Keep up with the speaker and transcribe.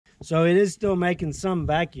So it is still making some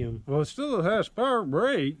vacuum. Well, it still has power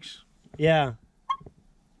brakes. Yeah.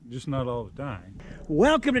 Just not all the time.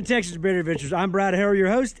 Welcome to Texas Breeder Adventures. I'm Brad Harrell,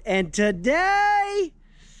 your host, and today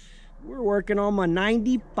we're working on my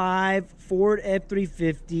 95 Ford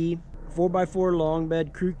F350 4x4 long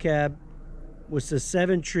bed crew cab with the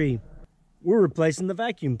 7 tree. We're replacing the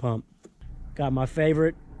vacuum pump. Got my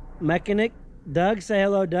favorite mechanic, Doug. Say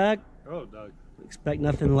hello, Doug. Hello, Doug. Expect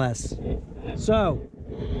nothing less. So,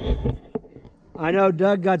 I know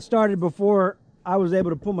Doug got started before I was able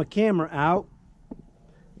to pull my camera out,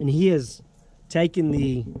 and he has taken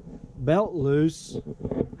the belt loose.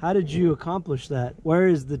 How did you accomplish that? Where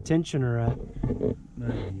is the tensioner at?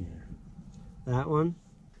 Right here. That one?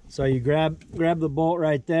 So you grab the bolt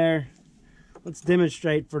right there. Let's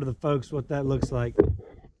demonstrate for the folks what that looks like.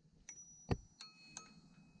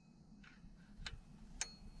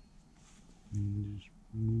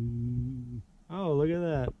 Oh, look at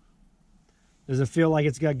that. Does it feel like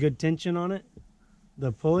it's got good tension on it?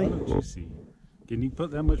 The pulley? Why don't you see? Can you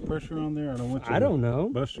put that much pressure on there? I don't want you I don't to know.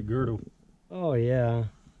 bust your girdle. Oh, yeah.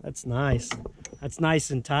 That's nice. That's nice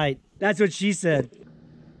and tight. That's what she said.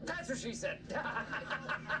 That's what she said.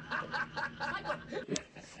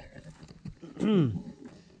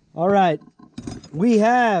 All right. We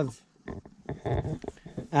have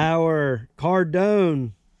our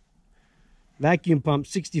Cardone vacuum pump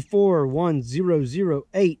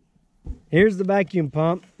 641008. Here's the vacuum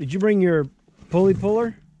pump. Did you bring your pulley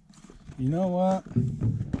puller? You know what?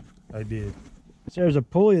 I did. So there's a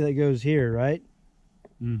pulley that goes here, right?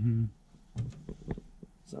 Mm-hmm.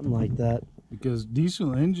 Something like that. Because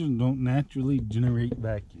diesel engines don't naturally generate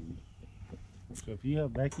vacuum. So if you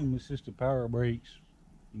have vacuum assisted power brakes,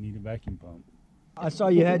 you need a vacuum pump. I saw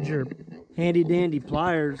you had your handy dandy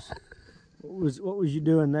pliers. What was you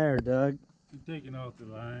doing there, Doug? You're taking off the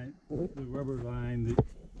line, the rubber line that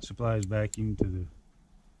supplies vacuum to the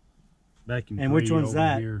vacuum. And which one's over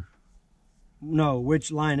that? Here. No,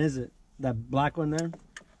 which line is it? That black one there?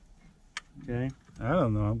 Okay. I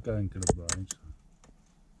don't know. I'm kind of colorblind.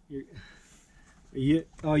 So.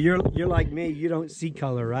 You're like me. You don't see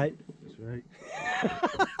color, right? That's right.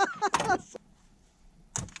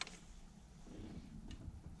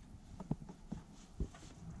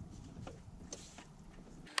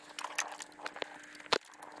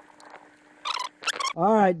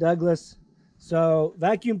 All right, Douglas. So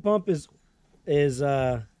vacuum pump is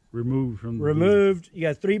Removed from the removed. You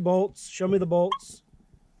got 3 bolts. Show me the bolts.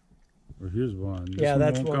 Or here's one. This Yeah, one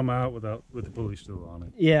that's won't what- come out with the pulley still on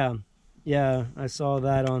it. Yeah. I saw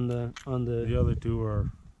that on the. The other 2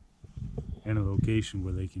 are in a location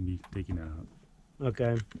where they can be taken out.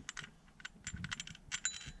 Okay.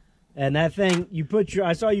 And that thing,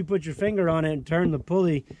 I saw you put your finger on it and turn the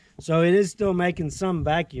pulley, so it is still making some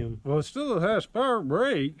vacuum. Well, it still has power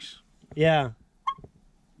brakes, Yeah.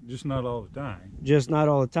 just not all the time. Just not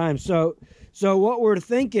all the time. So what we're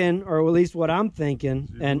thinking, or at least what I'm thinking,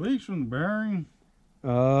 It and leaks from the bearing. That's the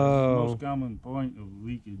oh, most common point of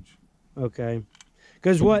leakage. okay.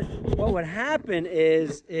 Because what would happen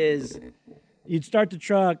is you'd start the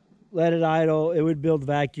truck, let it idle, it would build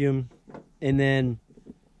vacuum, and then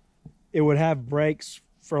it would have brakes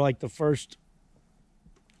for like the first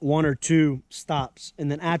 1 or 2 stops,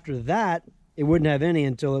 and then after that, it wouldn't have any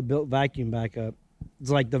until it built vacuum back up. It's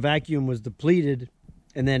like the vacuum was depleted,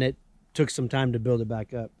 and then it took some time to build it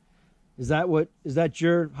back up. Is that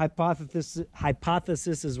your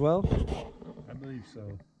hypothesis as well? I believe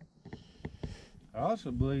so. I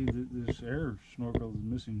also believe that this air snorkel is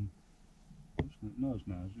missing. No, it's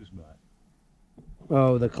not. It's just black.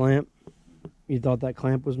 Oh, the clamp. You thought that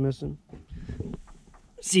clamp was missing?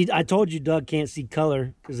 See, I told you Doug can't see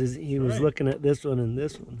color because he was Right. looking at this one and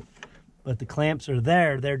this one. But the clamps are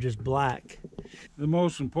there. They're just black. The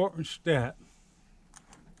most important step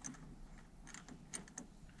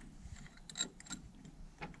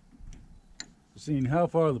is seeing how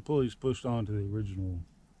far the pulley's pushed onto the original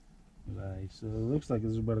guy. So it looks like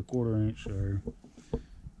there's about a 1/4 inch there.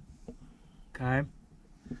 Okay.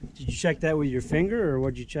 Did you check that with your finger, or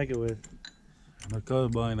what'd you check it with? My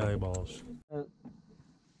colorblind eyeballs. Uh,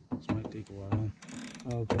 This might take a while.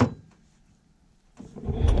 Okay.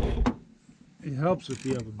 It helps if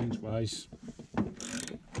you have a bench vise.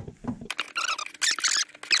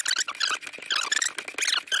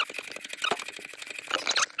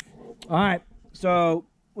 All right. So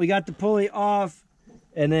we got the pulley off,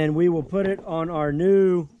 and then we will put it on our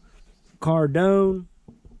new Cardone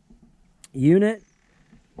unit.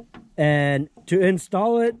 And to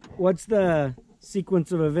install it, what's the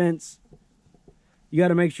sequence of events? You got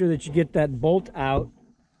to make sure that you get that bolt out.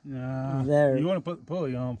 Nah, There. you want to put the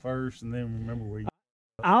pulley on first and then remember where you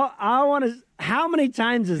I want to. How many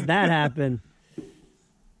times has that happened?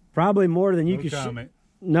 Probably more than you No could. comment.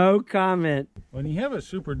 No comment. When you have a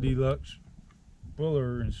super deluxe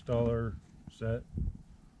puller installer set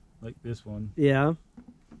like this one, Yeah.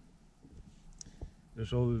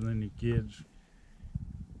 it's older than your kids.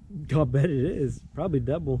 I'll bet it is. Probably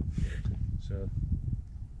double. So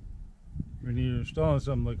when you're installing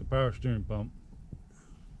something like a power steering pump,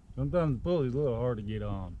 sometimes the pulley's a little hard to get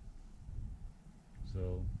on.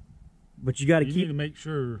 So But you got to you keep. need to make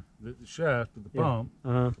sure that the shaft of the Yeah.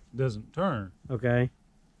 pump doesn't turn. Okay.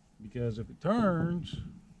 Because if it turns,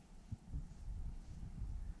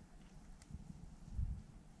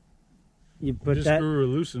 You put just that. screw or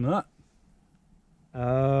loosen up.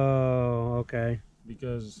 Oh, okay.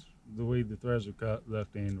 Because the way the threads are cut,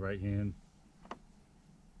 left hand, right hand.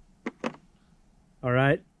 All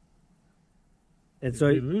right. And If so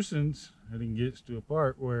it loosens and it gets to a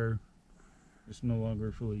part where it's no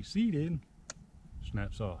longer fully seated,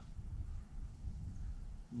 snaps off.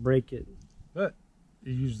 break it. But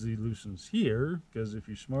it usually loosens here, because if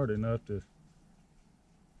you're smart enough to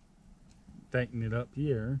tighten it up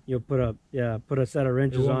here, You'll put a set of it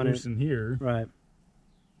wrenches won't on it. loosen here, Right.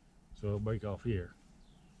 so it'll break off here.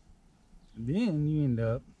 And then you end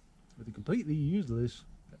up with a completely useless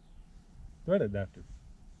thread adapter.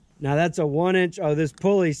 Now that's a 1 inch. Oh, this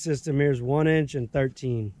pulley system here is 1 inch and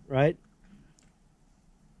 13, right?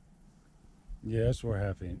 Yeah, that's for a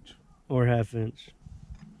 1/2 inch. Or 1/2 inch.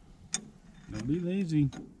 Don't be lazy.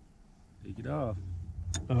 Take it off.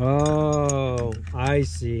 Oh, I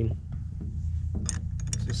see.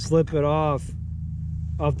 So slip it off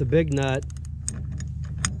the big nut.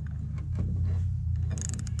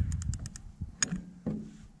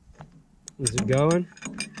 Is it going?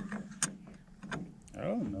 I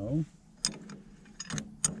don't know.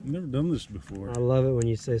 I've never done this before. I love it when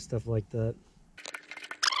you say stuff like that.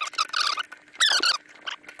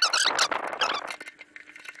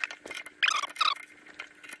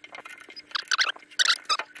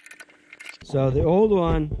 So the old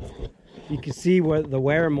one, you can see where the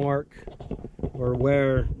wear mark, or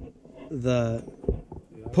where the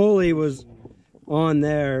pulley was on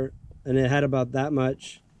there, and it had about that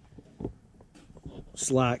much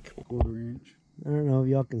slack. 1/4 inch. I don't know if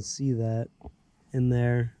y'all can see that in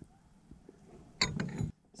there.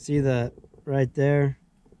 See that right there?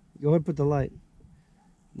 Go ahead and put the light.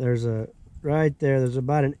 There's a, right there, there's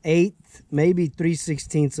about an 1/8, maybe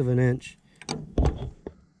 3/16 of an inch.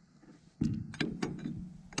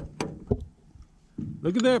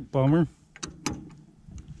 Look at that, Palmer.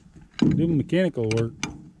 Doing mechanical work.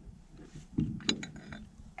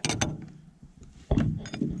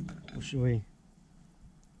 What should we?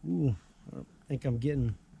 Ooh, I think I'm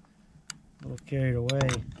getting a little carried away.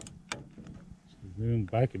 Then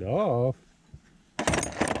back it off.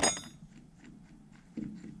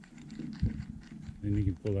 Then you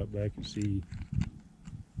can pull that back and see.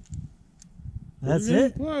 That's Really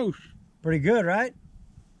it. Close. Pretty good, right?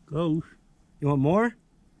 Close. You want more?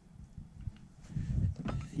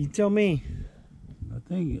 You tell me. I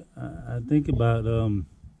think about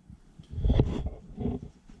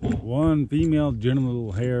one female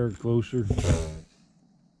genital hair closer.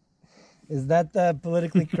 Is that the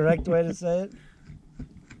politically correct way to say it?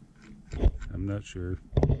 I'm not sure.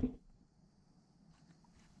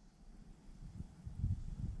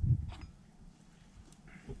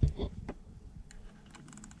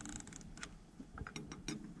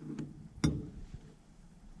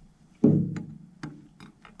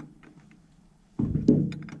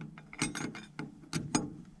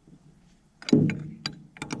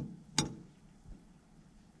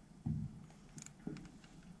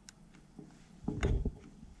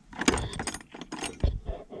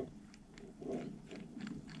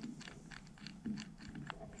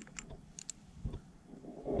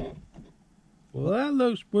 Well, that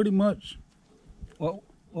looks pretty much What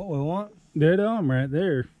we want? dead on right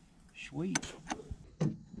there. Sweet.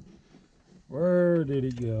 Where did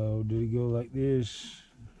it go? Did it go like this?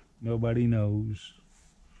 Nobody knows.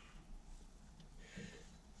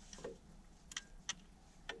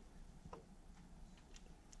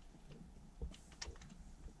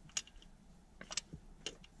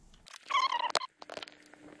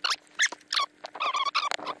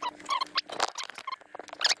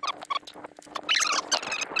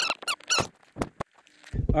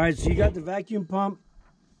 All right, so you got the vacuum pump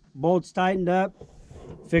bolts tightened up,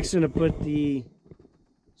 fixing to put the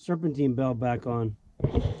serpentine belt back on.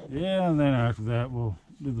 Yeah, and then after that, we'll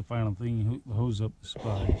do the final thing, hose up the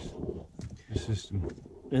spice, the system.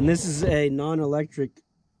 And this is a non-electric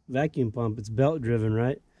vacuum pump. It's belt driven,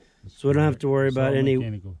 right? So we don't have to worry It's about all any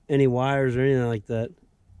mechanical. wires or anything like that.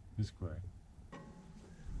 It's correct.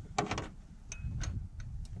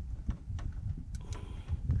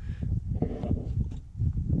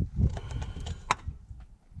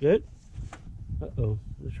 Good? Uh-oh.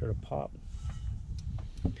 I just heard a pop.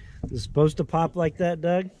 Is it supposed to pop like that,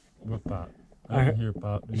 Doug? What pop? I didn't hear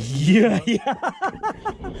pop. Did you hear Yeah, pop?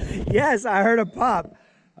 yeah. Yes, I heard a pop.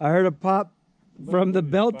 I heard a pop from the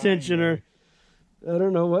belt tensioner. I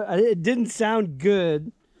don't know what. It didn't sound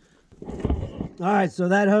good. All right, so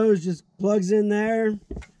that hose just plugs in there.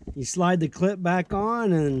 You slide the clip back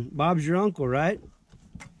on, and Bob's your uncle, right?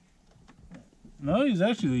 No, he's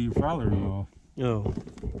actually your father-in-law. Oh,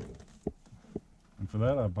 And for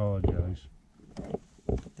that, I apologize.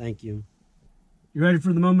 thank you. You ready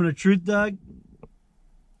for the moment of truth, Doug?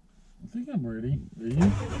 I think I'm ready. Are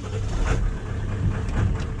you?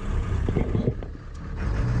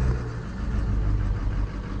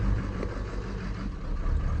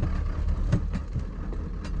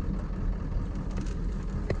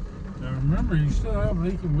 Now remember, you still have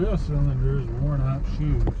leaking wheel cylinders, worn out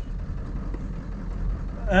shoes.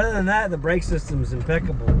 Other than that, the brake system's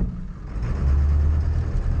impeccable.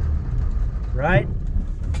 Right?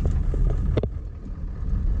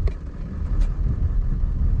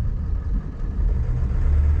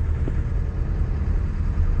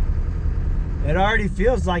 It already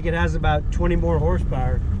feels like it has about 20 more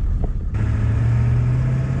horsepower.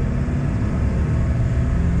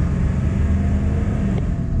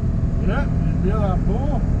 Yeah, you feel that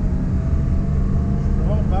pull?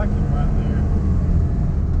 Strong vacuum right there.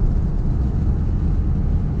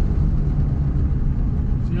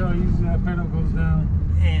 See how easy that pedal goes down?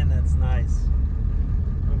 Man, that's nice.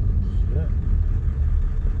 Oh, shit.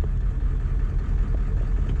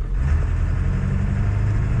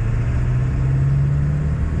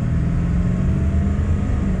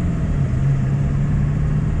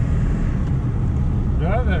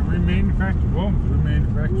 Yeah, that remanufactured woman's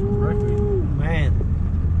remanufactured correctly. Ooh, man.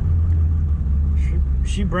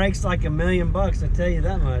 She breaks like $1 million, I tell you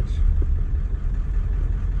that much.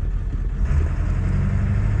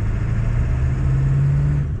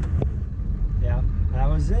 Yeah, that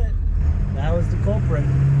was it. That was the culprit.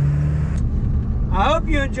 I hope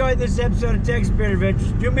you enjoyed this episode of Texas Spirit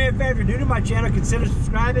Adventures. Do me a favor, if you're new to my channel, consider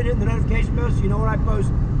subscribing, hitting the notification bell so you know when I post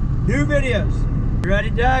new videos. You ready,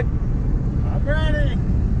 Doug? I'm ready.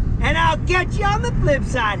 And I'll catch you on the flip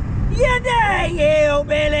side. Yeah, day,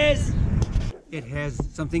 hillbillies! It has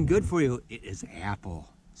something good for you. It is apple.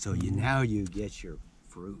 So now you get your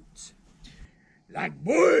fruits. Like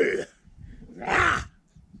bull. Ah!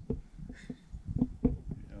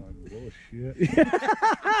 Oh, bullshit.